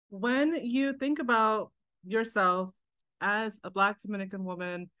When you think about yourself as a Black Dominican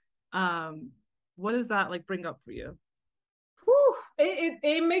woman, um, what does that like bring up for you? Whew,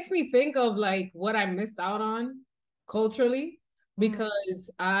 it makes me think of like what I missed out on culturally Mm, because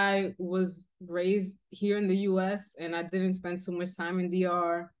I was raised here in the US and I didn't spend too much time in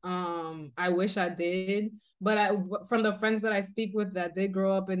DR. I wish I did, but from the friends that I speak with that did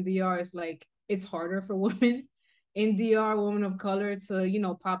grow up in DR, it's like it's harder for women in DR, women of color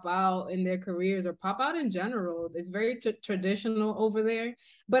to, pop out in their careers or pop out in general. It's very traditional over there,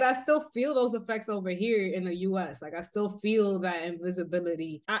 but I still feel those effects over here in the US. Like I still feel that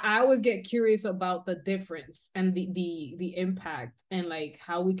invisibility. I always get curious about the difference and the impact and like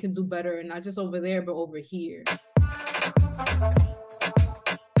how we can do better, and not just over there, but over here.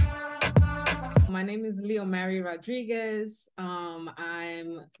 My name is Leomary Rodriguez.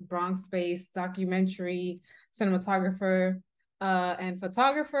 I'm Bronx-based documentary cinematographer and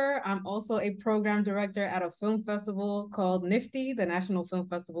photographer. I'm also a program director at a film festival called NIFTY, the National Film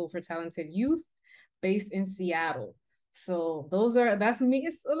Festival for Talented Youth, based in Seattle. So that's me.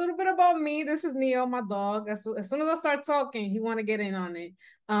 It's a little bit about me. This is Neo, my dog. As soon as I start talking, he want to get in on it.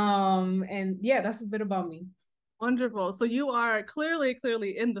 And yeah, that's a bit about me. wonderful. So you are clearly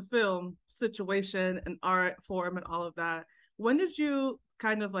in the film situation and art form and all of that. When did you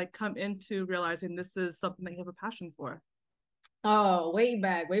kind of like come into realizing this is something that you have a passion for? Oh, way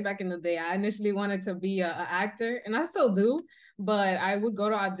back in the day. I initially wanted to be a actor, and I still do, but I would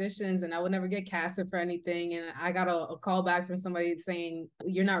go to auditions and I would never get casted for anything. And I got a call back from somebody saying,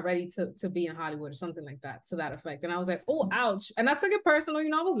 "You're not ready to be in Hollywood," or something like that, to that effect. And I was like, "Oh, ouch." And I took it personal.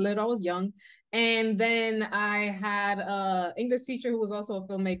 I was little, I was young. And then I had a English teacher who was also a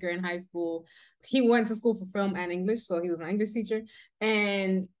filmmaker in high school. He went to school for film and English, so he was my English teacher.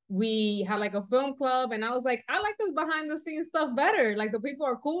 And we had like a film club, and I was like, I like this behind the scenes stuff better. Like the people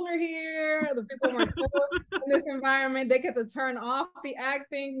are cooler here, the people are more chill in this environment. They get to turn off the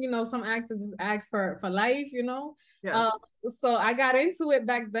acting. Some actors just act for life. Yes. Uh, so I got into it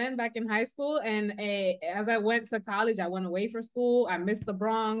back then, back in high school, and as I went to college, I went away for school. I missed the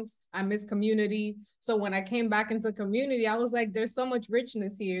Bronx, I missed community. So when I came back into community, I was like, there's so much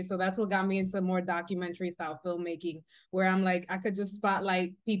richness here. So that's what got me into more documentary style filmmaking, where I'm like, I could just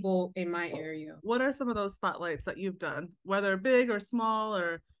spotlight people in my area. What are some of those spotlights that you've done, whether big or small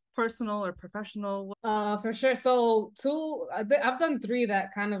or personal or professional? For sure. So two, I've done three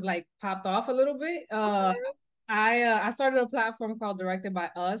that kind of like popped off a little bit. Okay. I started a platform called Directed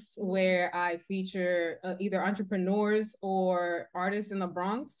by Us, where I feature either entrepreneurs or artists in the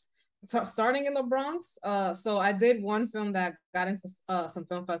Bronx. So starting in the Bronx. So I did one film that got into some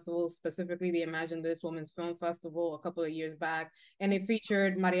film festivals, specifically the Imagine This Women's Film Festival a couple of years back, and it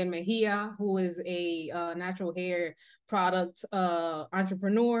featured Marian Mejia, who is a natural hair product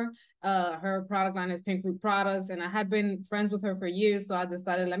entrepreneur. Her product line is Pink Fruit Products, and I had been friends with her for years. So I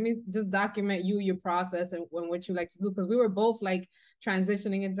decided, let me just document your process and what you like to do, because we were both like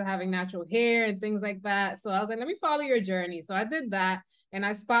transitioning into having natural hair and things like that. So I was like, let me follow your journey. So I did that. And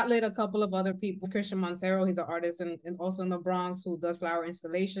I spotlight a couple of other people. Christian Montero, he's an artist and also in the Bronx who does flower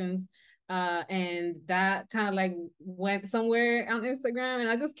installations. And that kind of like went somewhere on Instagram, and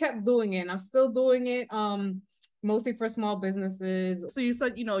I just kept doing it. And I'm still doing it. Mostly for small businesses. So you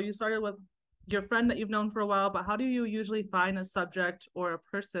said, you started with your friend that you've known for a while, but how do you usually find a subject or a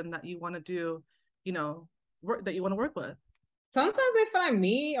person that you want to do, work that you want to work with? Sometimes they find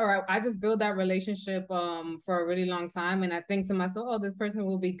me, or I just build that relationship for a really long time, and I think to myself, oh, this person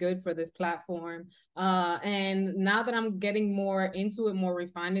will be good for this platform. And now that I'm getting more into it, more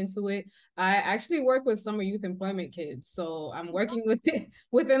refined into it, I actually work with summer youth employment kids. So I'm working with it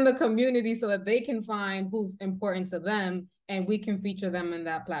within the community so that they can find who's important to them, and we can feature them in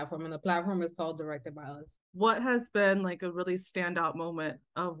that platform. And the platform is called Directed by Us. What has been like a really standout moment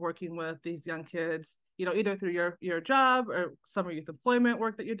of working with these young kids, either through your job or summer youth employment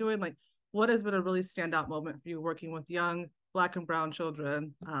work that you're doing? Like, what has been a really standout moment for you working with young Black and Brown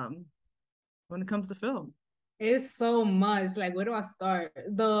children when it comes to film? It's so much. Like, where do I start?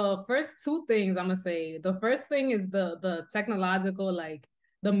 The first two things I'm gonna say. The first thing is the technological, like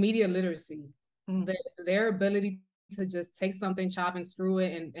the media literacy, Mm, their ability to just take something, chop and screw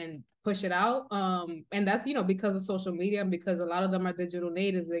it, and push it out. And that's because of social media, and because a lot of them are digital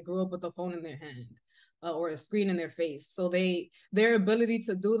natives. They grew up with a phone in their hand. Or a screen in their face, so their ability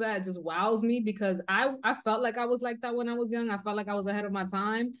to do that just wows me, because I felt like I was like that when I was young. I felt like I was ahead of my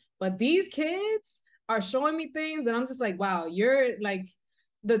time, but these kids are showing me things that I'm just like, wow, you're like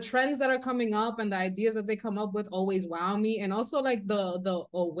the trends that are coming up and the ideas that they come up with always wow me, and also like the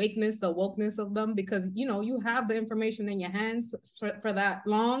awakeness, the wokeness of them, because you know you have the information in your hands for that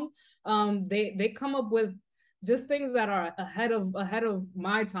long. They come up with just things that are ahead of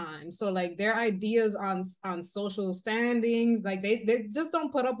my time. So like their ideas on social standings, like they just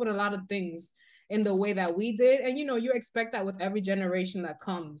don't put up with a lot of things in the way that we did. And you know, you expect that with every generation that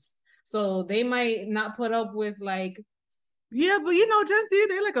comes. So they might not put up with like, Yeah, but you know, Gen Z,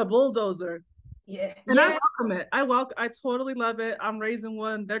 they're like a bulldozer. yeah, And I yeah, welcome it. I totally love it. I'm raising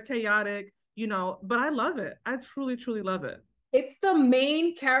one. They're chaotic, you know, but I love it. I truly, truly love it. it's the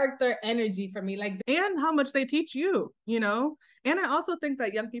main character energy for me. Like, And how much they teach you, you know. And I also think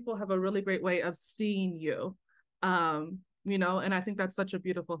that young people have a really great way of seeing you. You know, and I think that's such a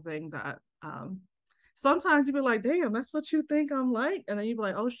beautiful thing that sometimes you be like, damn, that's what you think I'm like. And then you be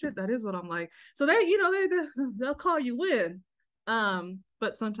like, oh shit, that is what I'm like. So they, you know, they'll call you in.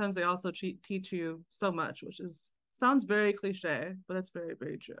 But sometimes they also teach you so much, which is sounds very cliche, but it's very,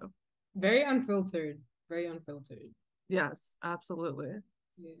 very true. very unfiltered, very unfiltered. Yes, absolutely.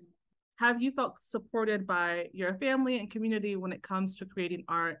 Yeah. Have you felt supported by your family and community when it comes to creating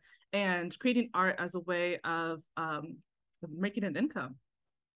art as a way of making an income?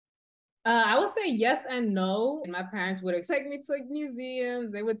 I would say yes and no. My parents would take me to like,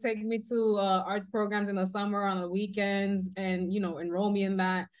 museums. They would take me to arts programs in the summer on the weekends, and you know, enroll me in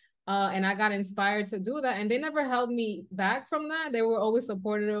that. And I got inspired to do that, and they never held me back from that. They were always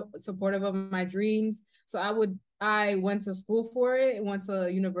supportive of my dreams. So I went to school for it, went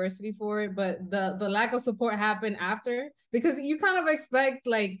to university for it, but the lack of support happened after, because you kind of expect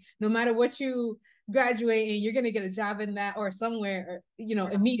like no matter what you graduate and you're gonna get a job in that or somewhere, you know,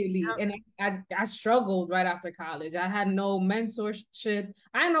 immediately. And I struggled right after college. I had no mentorship.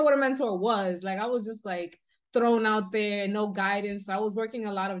 I didn't know what a mentor was. Like I was just like thrown out there, no guidance. So I was working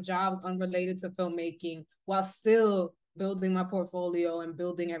a lot of jobs unrelated to filmmaking while still building my portfolio and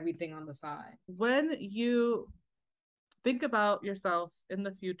building everything on the side. When you think about yourself in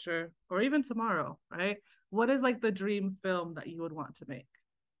the future or even tomorrow, right? What is like the dream film that you would want to make?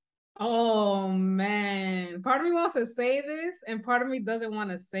 Oh man, part of me wants to say this, and part of me doesn't want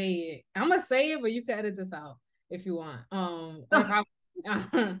to say it. I'm gonna say it, but you can edit this out if you want. Or if I,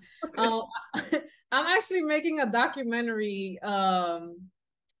 um, I'm actually making a documentary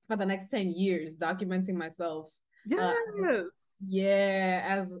for the next 10 years, documenting myself. Uh, Yes.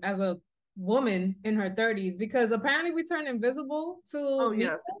 yeah, as a woman in her 30s, because apparently we turn invisible to Oh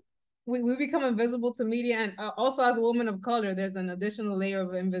media. yes. We become invisible to media, and also as a woman of color there's an additional layer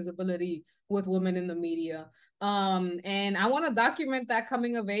of invisibility with women in the media. And I want to document that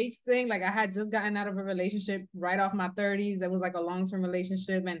coming of age thing. Like I had just gotten out of a relationship right off my 30s. It was like a long-term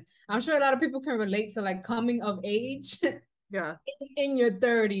relationship, and I'm sure a lot of people can relate to like coming of age Yeah. in your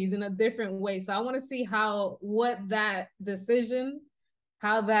 30s in a different way. So I want to see how what that decision,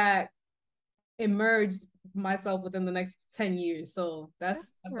 how that emerged myself within the next 10 years. So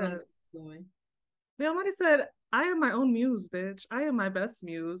that's what I'm Yeah. doing. Leomary said, I am my own muse, bitch. I am my best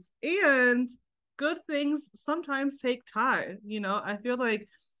muse. And good things sometimes take time. You know, I feel like,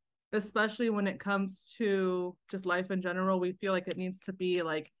 especially when it comes to just life in general, we feel like it needs to be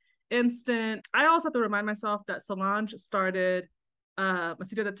like instant. I also have to remind myself that Solange started a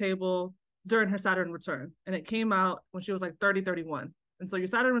seat at the table during her Saturn return. And it came out when she was like 30, 31. And so your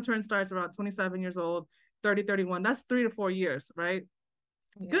Saturn return starts around 27 years old, 30, 31. That's 3 to 4 years, right?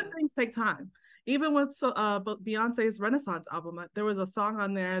 Good Yeah. things take time. Even with Beyonce's Renaissance album, there was a song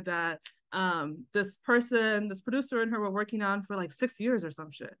on there that this producer and her were working on for like 6 years or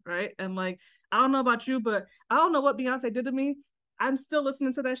some shit, right? And like, I don't know about you, but I don't know what Beyonce did to me. I'm still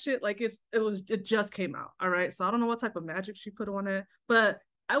listening to that shit. Like it just came out. All right. So I don't know what type of magic she put on it. But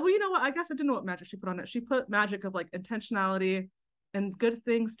well, you know what? I guess I do know what magic she put on it. She put magic of like intentionality, and good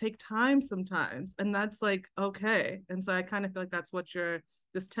things take time sometimes. And that's like okay. And so I kind of feel like that's what your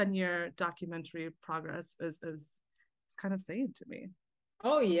this 10-year documentary progress is kind of saying to me.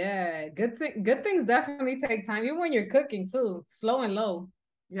 Oh yeah. Good things definitely take time. Even when you're cooking too. Slow and low.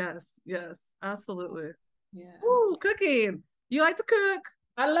 Yes, yes, absolutely. Yeah. Ooh, cooking. You like to cook?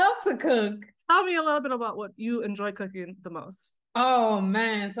 I love to cook. Tell me a little bit about what you enjoy cooking the most. Oh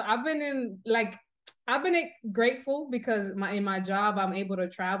man. So I've been grateful because in my job I'm able to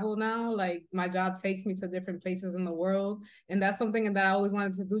travel now. Like my job takes me to different places in the world, and that's something that I always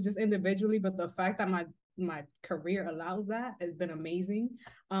wanted to do just individually. But the fact that my career allows that has been amazing.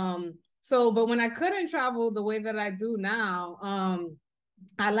 So but when I couldn't travel the way that I do now,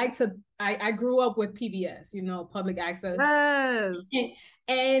 I grew up with PBS, you know, public access. Yes.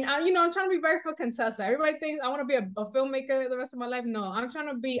 And I'm trying to be Barefoot Contessa. Everybody thinks I want to be a filmmaker the rest of my life. No, I'm trying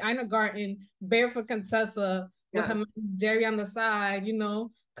to be Ina Garten, Barefoot Contessa with her Yes. man's Jerry on the side,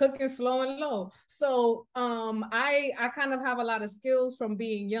 cooking slow and low. So I kind of have a lot of skills from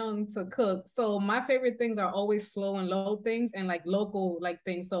being young to cook. So my favorite things are always slow and low things and like local like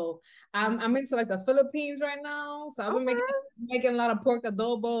things. So I'm into like the Philippines right now. So I've been Okay. making a lot of pork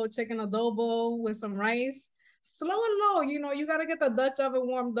adobo, chicken adobo with some rice. Slow and low, you gotta get the Dutch oven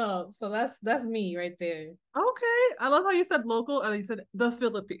warmed up. So that's me right there. Okay. I love how you said local and you said the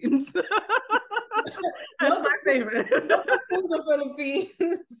Philippines. That's my Welcome to, favorite. welcome to the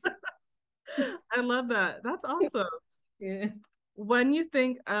Philippines. I love that. That's awesome. Yeah. When you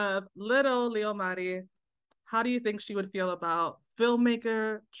think of little Leomary, how do you think she would feel about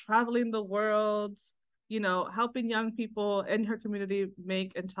filmmaker, traveling the world, helping young people in her community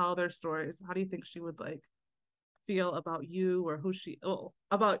make and tell their stories? How do you think she would like feel about you or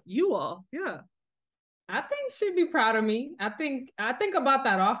about you all? Yeah. I think she'd be proud of me. I think about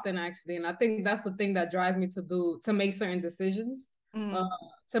that often actually, and I think that's the thing that drives me to make certain decisions. Uh, Mm.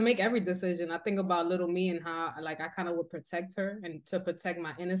 to make every decision, I think about little me and how like I kind of would protect her and to protect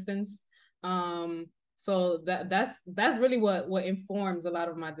my innocence. Um, so that's really what informs a lot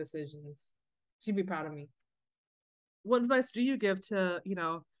of my decisions. She'd be proud of me. What advice do you give to,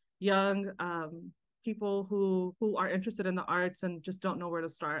 young people who are interested in the arts and just don't know where to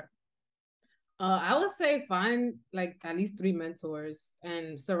start? I would say find like at least three mentors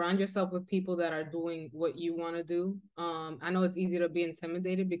and surround yourself with people that are doing what you want to do. I know it's easy to be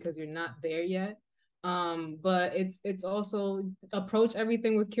intimidated because you're not there yet. But it's also approach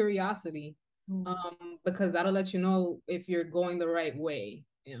everything with curiosity. Mm. Because that'll let you know if you're going the right way.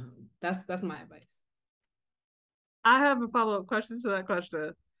 That's my advice. I have a follow-up question to that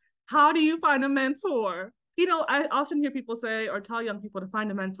question. How do you find a mentor? I often hear people say or tell young people to find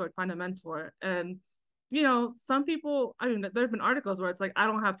a mentor, find a mentor. And, some people, I mean, there have been articles where it's like, I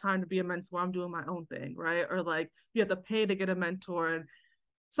don't have time to be a mentor. I'm doing my own thing, right? Or like, you have to pay to get a mentor. And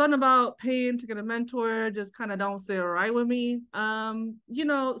something about paying to get a mentor just kind of don't sit right with me. So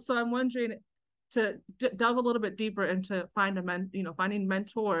I'm wondering to delve a little bit deeper into finding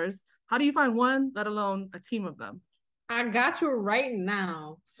mentors. How do you find one, let alone a team of them? I got you right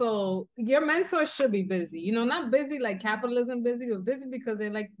now. So your mentor should be busy. Not busy like capitalism busy, but busy because they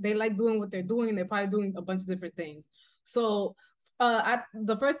like doing what they're doing and they're probably doing a bunch of different things. So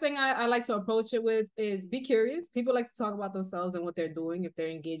the first thing I like to approach it with is be curious. People like to talk about themselves and what they're doing if they're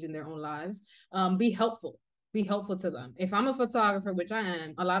engaged in their own lives. Be helpful. Be helpful to them. If I'm a photographer, which I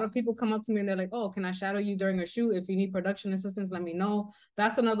am, a lot of people come up to me and they're like, "Oh, can I shadow you during a shoot? If you need production assistance, let me know."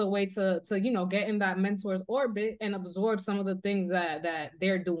 That's another way to get in that mentor's orbit and absorb some of the things that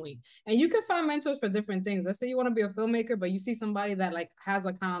they're doing. And you can find mentors for different things. Let's say you want to be a filmmaker, but you see somebody that like has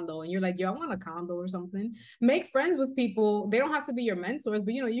a condo and you're like, yo, I want a condo or something. Make friends with people. They don't have to be your mentors,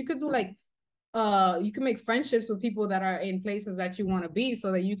 but you could do like you can make friendships with people that are in places that you want to be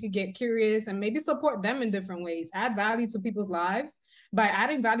so that you could get curious and maybe support them in different ways, add value to people's lives by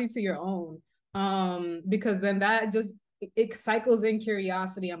adding value to your own, because then that just it cycles in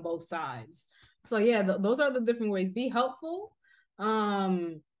curiosity on both sides. So yeah, those are the different ways. Be helpful,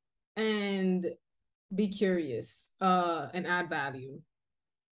 and be curious, and add value.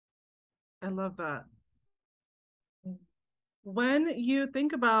 I love that. When you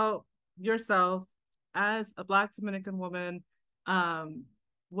think about yourself as a Black Dominican woman, um,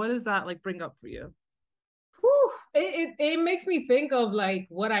 what does that like bring up for you? Whew, it makes me think of like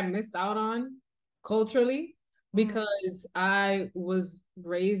what I missed out on culturally Mm. because I was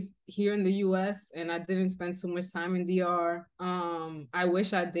raised here in the US and I didn't spend too much time in DR. I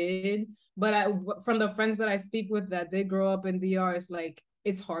wish I did, but from the friends that I speak with that did grow up in DR, it's like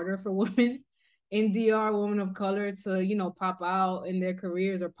it's harder for women in DR, women of color, to pop out in their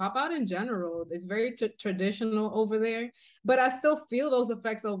careers or pop out in general. It's very traditional over there, but I still feel those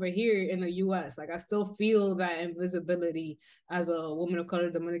effects over here in the US. Like I still feel that invisibility as a woman of color,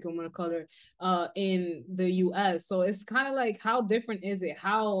 Dominican woman of color, in the US. So it's kind of like, how different is it?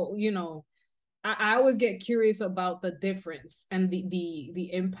 How, I always get curious about the difference and the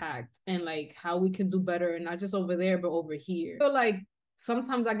impact and like how we can do better, and not just over there, but over here. So like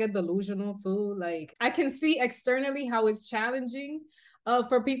sometimes I get delusional too. Like I can see externally how it's challenging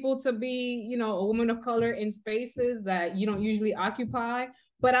for people to be, a woman of color in spaces that you don't usually occupy.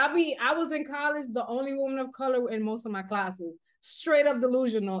 But I was in college the only woman of color in most of my classes, straight up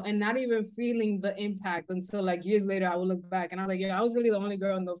delusional and not even feeling the impact until like years later I would look back and I was like, yeah, I was really the only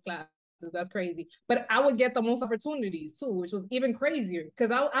girl in those classes. That's crazy. But I would get the most opportunities too, which was even crazier because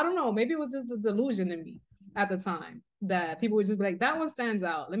I don't know, maybe it was just the delusion in me. at the time that people would just be like, that one stands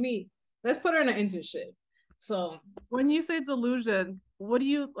out. Let's put her in an internship. So When you say delusion, what do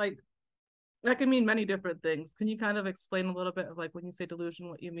you like? That can mean many different things. Can you kind of explain a little bit of like when you say delusion,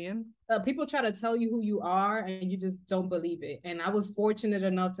 what you mean? people try to tell you who you are and you just don't believe it. And I was fortunate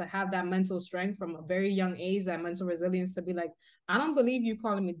enough to have that mental strength from a very young age, that mental resilience to be like, I don't believe you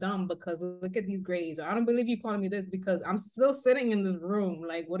calling me dumb because look at these grades, or I don't believe you calling me this because I'm still sitting in this room.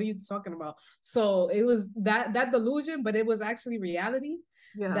 Like, what are you talking about? So it was that delusion, but it was actually reality.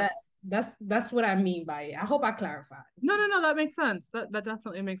 Yeah. That's what I mean by it. I hope I clarified. No, no, no, that makes sense. That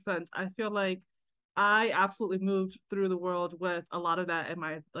definitely makes sense. I feel like I absolutely moved through the world with a lot of that in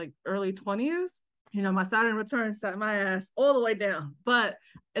my like early 20s. You know, my Saturn return set my ass all the way down. But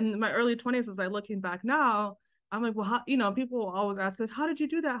in my early 20s, as I looking back now, I'm like, well, how, you know, people always ask, like, how did you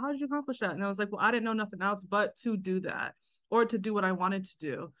do that? How did you accomplish that? And I was like, well, I didn't know nothing else but to do that or to do what I wanted to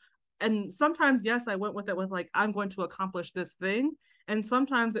do. And sometimes, yes, I went with it with like, I'm going to accomplish this thing. And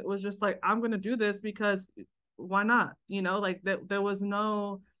sometimes it was just like, I'm going to do this because why not? You know, like there was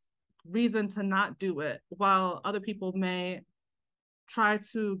no reason to not do it, while other people may try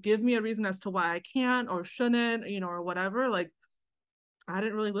to give me a reason as to why I can't or shouldn't, you know, or whatever. Like I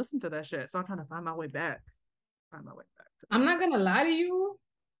didn't really listen to that shit. So I'm trying to find my way back. Find my way back to I'm not gonna lie to you.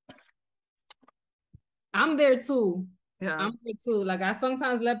 I'm there too. that. Yeah. I'm there too. Like I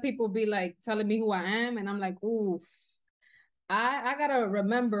sometimes let people be like telling me who I am, and I'm like, oof. I gotta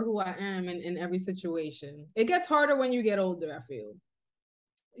remember who I am in every situation. It gets harder when you get older, I feel.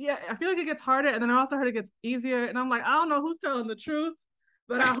 Yeah, I feel like it gets harder, and then I also heard it gets easier. And I'm like, I don't know who's telling the truth,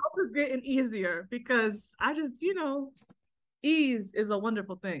 but I hope it's getting easier because I just, you know, ease is a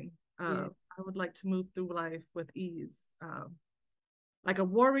wonderful thing. Yeah. I would like to move through life with ease, like a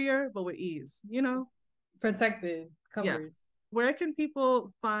warrior, but with ease, you know? Protected, Yeah. covers. Where can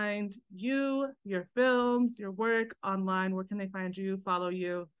people find you, your films, your work online? Where can they find you, follow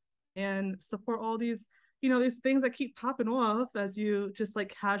you, and support all these, you know, these things that keep popping off, as you just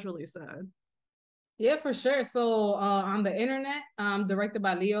like casually said? Yeah, for sure. So on the internet, directed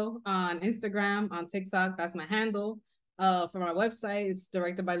by Leo on Instagram, on TikTok, that's my handle. For my website, it's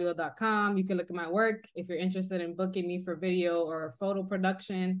directedbyleo.com. You can look at my work. If you're interested in booking me for video or photo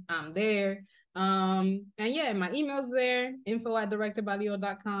production, I'm there. And yeah, my email's there,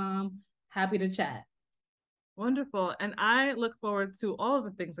 info@directedbyleo.com. Happy to chat. Wonderful. And I look forward to all of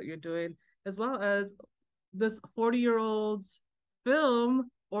the things that you're doing, as well as this 40-year-old's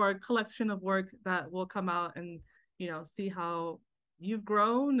film or collection of work that will come out, and, you know, see how you've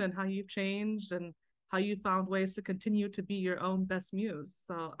grown and how you've changed and how you found ways to continue to be your own best muse.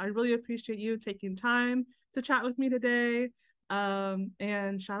 So I really appreciate you taking time to chat with me today.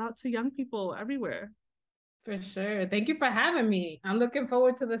 And shout out to young people everywhere. For sure. Thank you for having me. I'm looking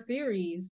forward to the series.